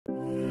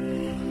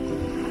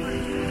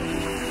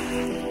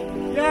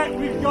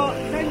we've got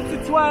 10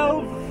 to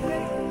 12.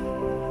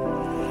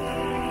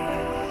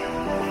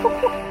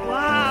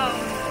 Wow!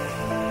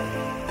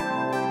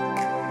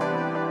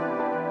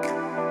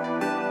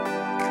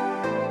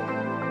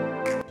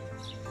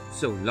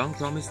 So, long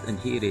promised, and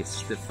here it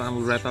is, the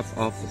final wrap-up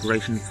of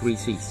Operation 3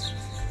 Seas.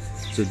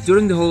 So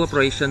during the whole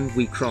operation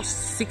we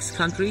crossed 6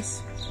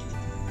 countries,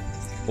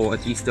 or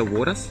at least their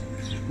waters.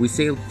 We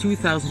sailed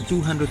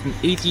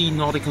 2,280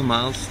 nautical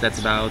miles, that's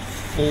about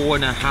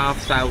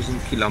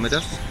 4,500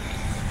 kilometers,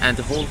 and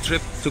the whole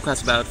trip took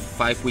us about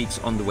 5 weeks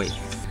on the way.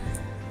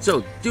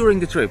 So during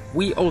the trip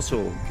we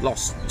also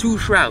lost 2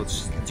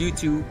 shrouds due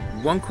to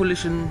one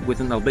collision with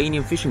an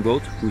Albanian fishing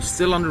boat who's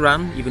still on the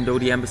run even though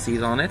the embassy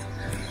is on it.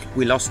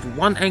 We lost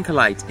 1 anchor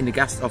light in a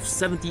gust of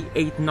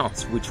 78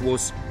 knots, which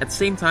was at the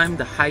same time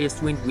the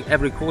highest wind we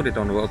ever recorded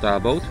on our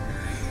boat.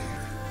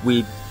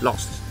 We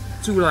lost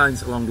 2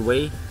 lines along the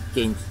way,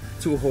 gained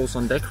 2 holes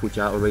on deck, which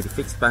are already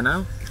fixed by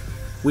now.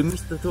 We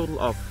missed a total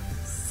of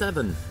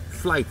 7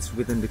 flights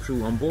within the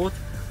crew on board.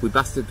 We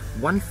busted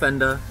 1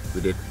 fender,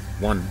 we did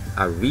 1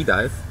 RV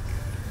dive.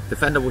 The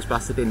fender was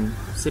busted in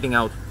sitting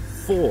out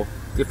 4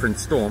 different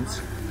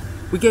storms.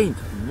 We gained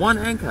 1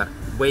 anchor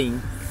weighing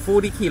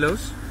 40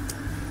 kilos.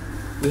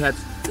 We had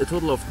a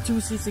total of 2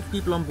 seasick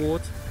people on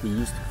board. We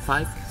used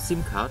 5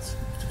 SIM cards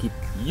to keep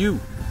you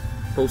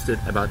posted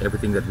about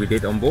everything that we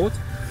did on board.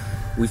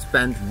 We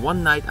spent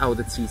 1 night out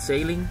at sea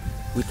sailing.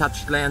 We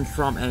touched land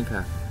from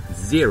anchor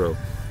 0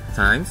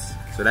 times,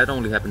 so that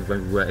only happened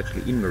when we were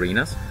actually in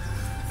marinas.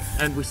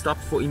 And we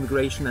stopped for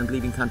immigration and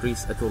leaving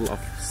countries a total of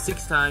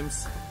 6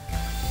 times.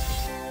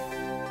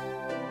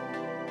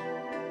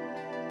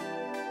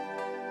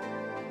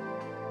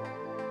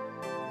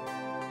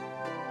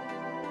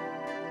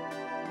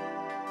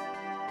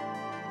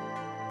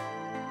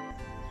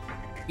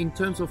 In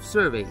terms of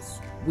surveys,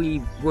 we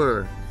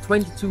were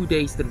 22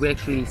 days that we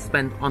actually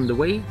spent on the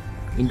way.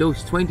 In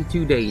those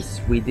 22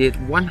 days we did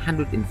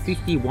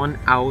 151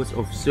 hours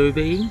of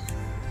surveying,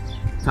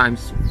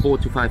 times 4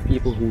 to 5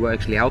 people who were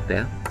actually out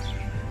there.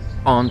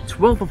 On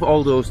 12 of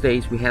all those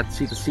days we had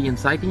Cetacean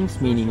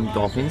sightings, meaning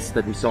dolphins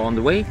that we saw on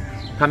the way,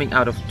 coming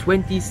out of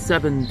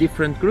 27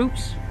 different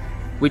groups,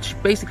 which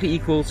basically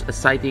equals a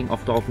sighting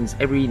of dolphins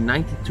every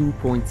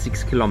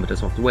 92.6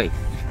 kilometers of the way.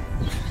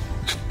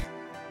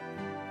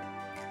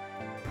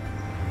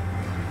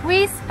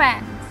 We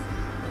spent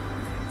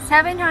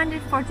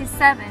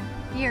 747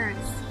 years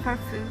for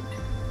food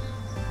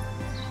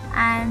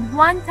and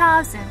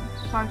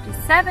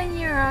 1,047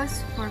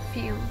 euros for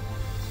fuel.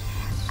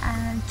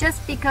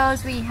 Just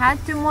because we had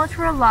to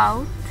motor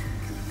out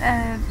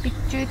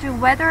due to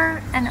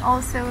weather, and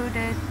also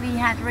that we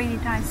had really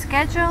tight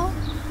schedule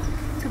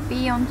to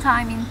be on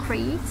time in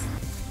Crete.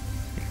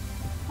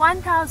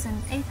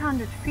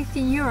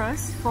 1,850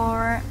 euros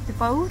for the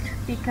boat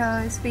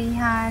because we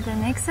had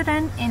an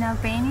accident in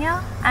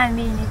Albania and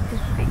we need to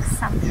fix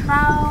some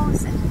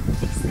shrouds and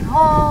fix the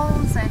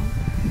holes and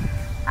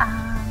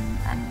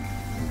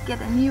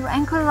get a new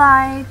anchor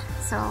light,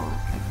 so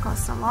it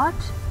costs a lot.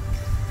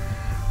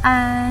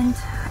 And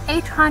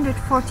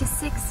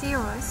 846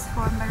 euros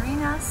for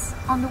marinas.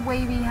 On the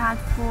way we had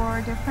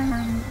 4 different,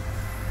 and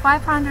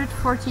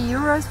 540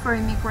 euros for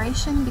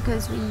immigration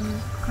because we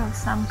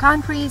crossed some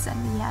countries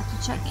and we had to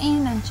check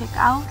in and check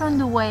out on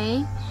the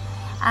way,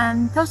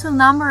 and total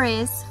number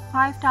is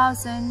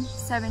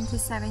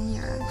 5,077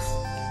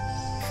 euros.